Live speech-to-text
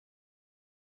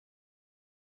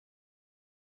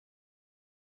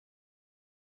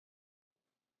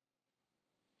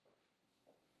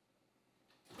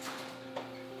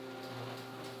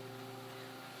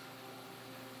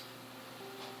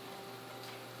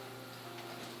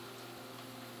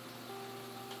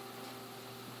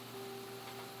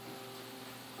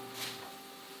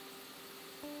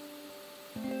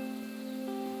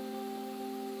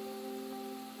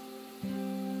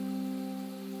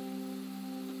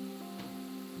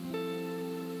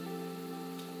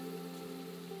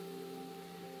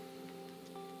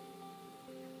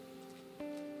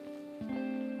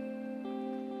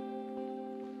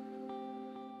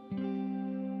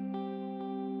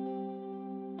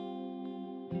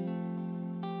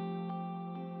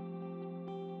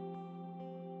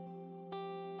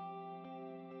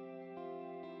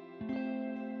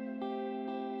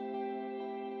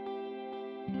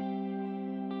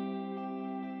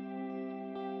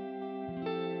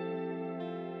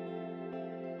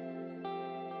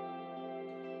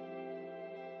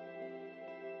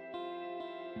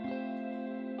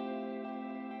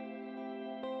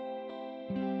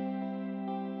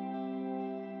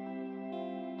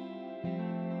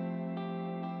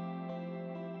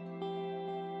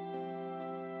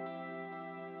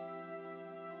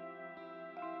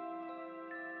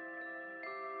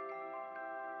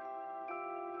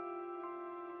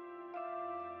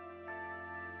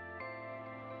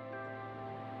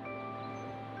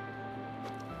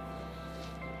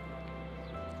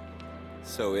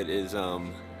So it is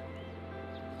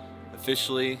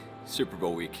officially Super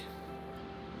Bowl week.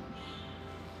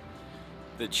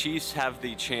 The Chiefs have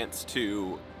the chance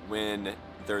to win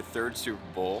their third Super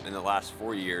Bowl in the last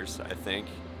 4 years, I think.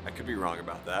 I could be wrong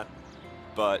about that.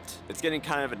 But it's getting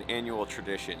kind of an annual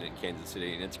tradition in Kansas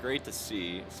City, and it's great to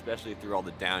see, especially through all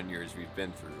the down years we've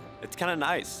been through. It's kind of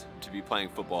nice to be playing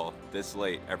football this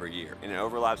late every year, and it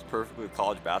overlaps perfectly with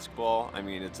college basketball. I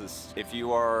mean, it's just, if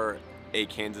you are a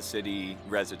Kansas City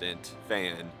resident,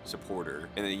 fan, supporter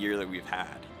in the year that we've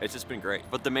had, it's just been great.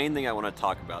 But the main thing I want to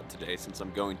talk about today, since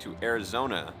I'm going to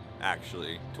Arizona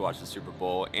actually to watch the Super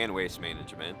Bowl and Waste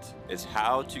Management, is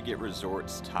how to get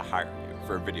resorts to hire you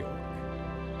for video work.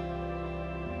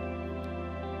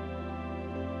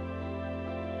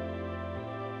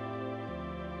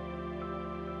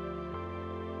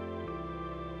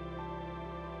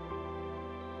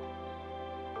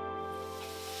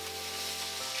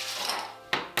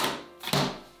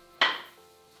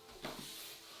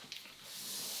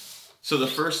 So the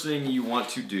first thing you want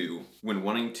to do when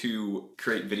wanting to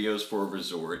create videos for a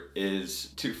resort is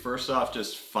to first off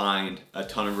just find a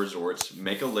ton of resorts,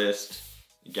 make a list,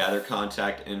 gather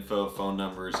contact info, phone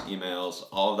numbers, emails,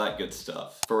 all of that good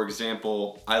stuff. For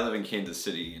example, I live in Kansas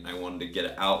City and I wanted to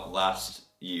get out last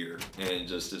year and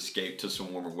just escape to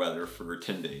some warmer weather for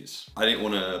 10 days. I didn't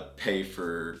want to pay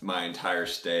for my entire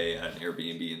stay at an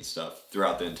Airbnb and stuff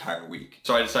throughout the entire week.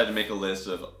 So I decided to make a list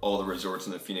of all the resorts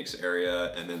in the Phoenix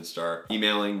area and then start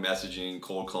emailing, messaging,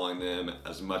 cold calling them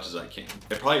as much as I can.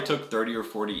 It probably took 30 or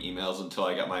 40 emails until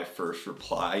I got my first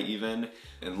reply even,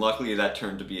 and luckily that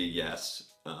turned to be a yes.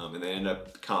 And they ended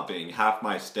up comping half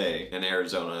my stay in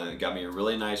Arizona and got me a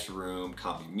really nice room,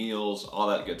 comping meals, all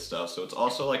that good stuff. So it's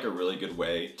also like a really good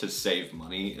way to save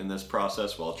money in this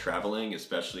process while traveling,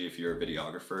 especially if you're a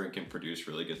videographer and can produce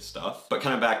really good stuff. But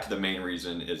kind of back to the main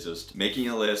reason is just making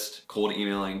a list, cold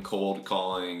emailing, cold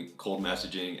calling, cold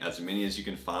messaging, as many as you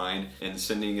can find, and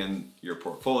sending in your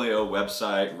portfolio,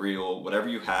 website, reel, whatever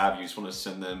you have. You just want to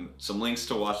send them some links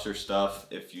to watch their stuff.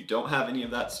 If you don't have any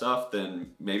of that stuff,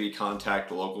 then maybe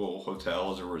contact local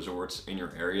hotels or resorts in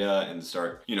your area and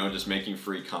start, just making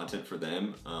free content for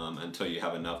them until you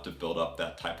have enough to build up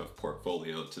that type of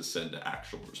portfolio to send to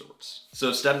actual resorts.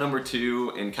 So step number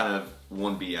 2 and kind of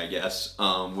 1B, I guess,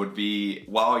 would be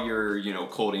while you're,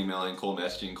 cold emailing, cold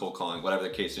messaging, cold calling, whatever the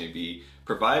case may be,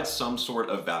 provide some sort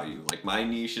of value. Like my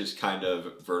niche is kind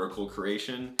of vertical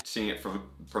creation, seeing it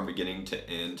from beginning to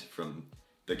end, from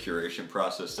the curation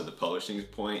process to the publishing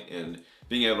point, and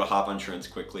being able to hop on trends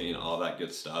quickly and all that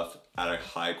good stuff at a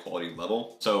high quality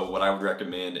level. So what I would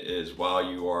recommend is while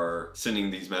you are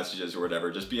sending these messages or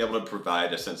whatever, just be able to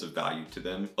provide a sense of value to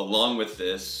them. Along with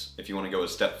this, if you want to go a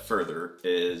step further,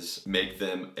 is make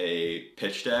them a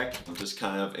pitch deck, just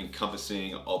kind of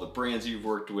encompassing all the brands you've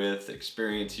worked with,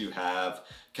 experience you have,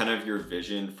 kind of your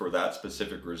vision for that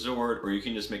specific resort, or you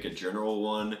can just make a general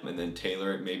one and then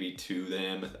tailor it maybe to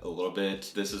them a little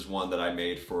bit. This is one that I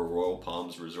made for Royal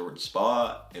Palms Resort and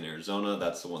Spa in Arizona.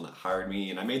 That's the one that hired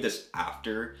me, and I made this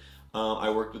after I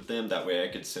worked with them. That way I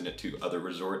could send it to other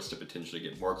resorts to potentially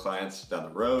get more clients down the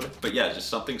road. But yeah, just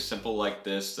something simple like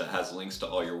this that has links to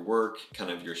all your work,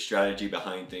 kind of your strategy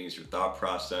behind things, your thought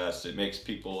process. It makes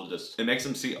people it makes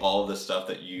them see all of the stuff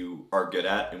that you are good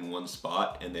at in one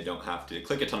spot, and they don't have to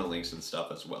click a ton of links and stuff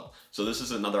as well. So this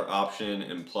is another option.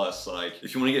 And plus, like,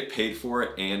 if you want to get paid for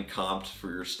it and comped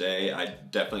for your stay, I'd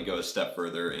definitely go a step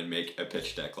further and make a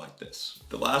pitch deck like this.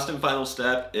 The last and final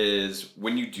step is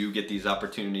when you do get these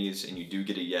opportunities and you do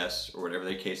get a yes or whatever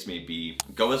the case may be,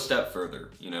 go a step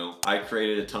further. I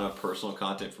created a ton of personal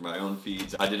content for my own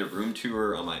feeds. I did a room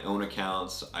tour on my own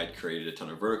accounts. I created a ton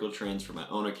of vertical trends for my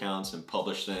own accounts and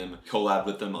published them, collabed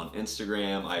with them on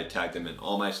Instagram. I tagged them in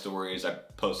all my stories. I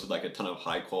posted like a ton of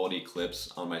high quality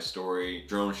clips on my story,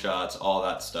 drone shots, all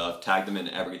that stuff, tagged them in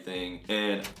everything.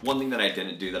 And one thing that I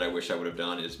didn't do that I wish I would have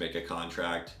done is make a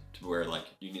contract where like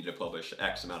you need to publish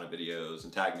X amount of videos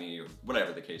and tag me or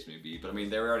whatever the case may be. But I mean,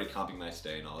 they were already comping my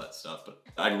stay and all that stuff. But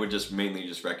I would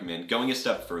mainly recommend going a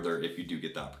step further if you do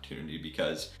get the opportunity,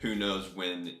 because who knows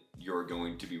when you're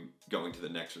going to be going to the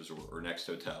next resort or next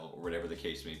hotel or whatever the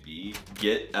case may be.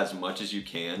 Get as much as you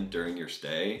can during your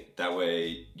stay. That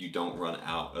way you don't run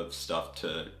out of stuff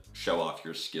to show off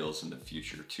your skills in the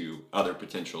future to other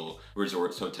potential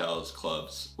resorts, hotels,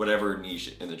 clubs, whatever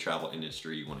niche in the travel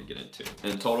industry you want to get into.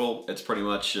 In total, it's pretty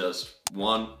much just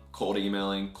 1, cold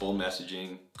emailing, cold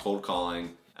messaging, cold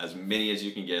calling, as many as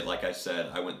you can get. Like I said,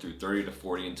 I went through 30 to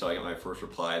 40 until I got my first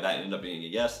reply. That ended up being a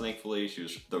yes, thankfully.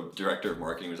 The director of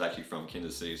marketing was actually from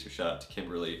Kansas City, so shout out to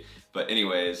Kimberly. But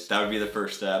anyways, that would be the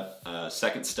first step.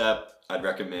 Second step, I'd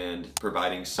recommend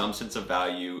providing some sense of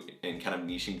value and kind of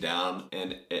niching down,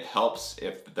 and it helps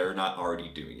if they're not already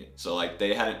doing it. So like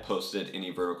they hadn't posted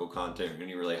any vertical content or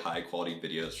any really high quality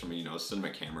videos from, you know, a cinema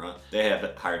camera. They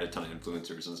have hired a ton of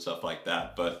influencers and stuff like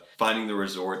that, but finding the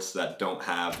resorts that don't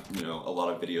have, you know, a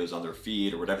lot of videos on their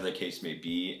feed or whatever the case may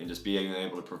be, and just being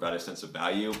able to provide a sense of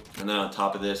value. And then on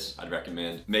top of this, I'd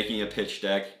recommend making a pitch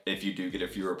deck if you do get a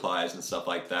few replies and stuff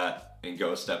like that, and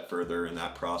go a step further in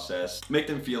that process. Make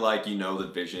them feel like you know the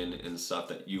vision and stuff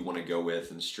that you want to go with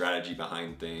and strategy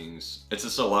behind things. It's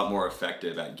just a lot more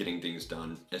effective at getting things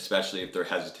done, especially if they're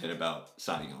hesitant about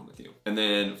signing on with you. And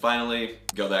then finally,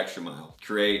 go the extra mile.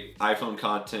 Create iPhone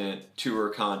content, tour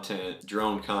content,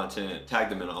 drone content, tag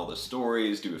them in all the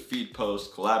stories, do a feed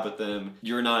post, collab with them.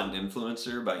 You're not an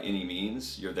influencer by any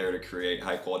means. You're there to create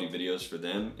high quality videos for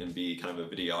them and be kind of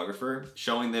a videographer,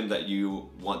 showing them that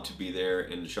you want to be there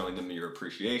and showing them your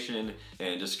appreciation,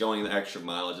 and just going the extra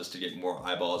mile just to get more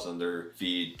eyeballs on their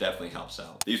feed definitely helps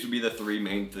out. These would be the 3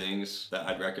 main things that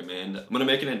I'd recommend. I'm gonna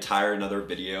make another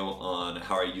video on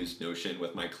how I use Notion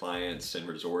with my clients and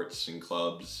resorts and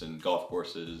clubs and golf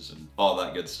courses and all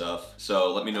that good stuff.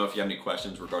 So let me know if you have any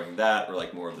questions regarding that, or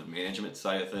like more of the management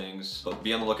side of things. But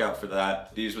be on the lookout for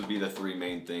that. These would be the 3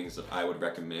 main things that I would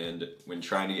recommend when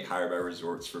trying to get hired by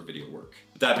resorts for video work.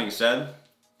 With that being said,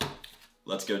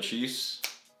 let's go Chiefs.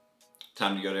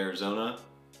 Time to go to Arizona,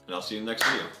 and I'll see you in the next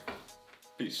video.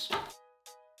 Peace.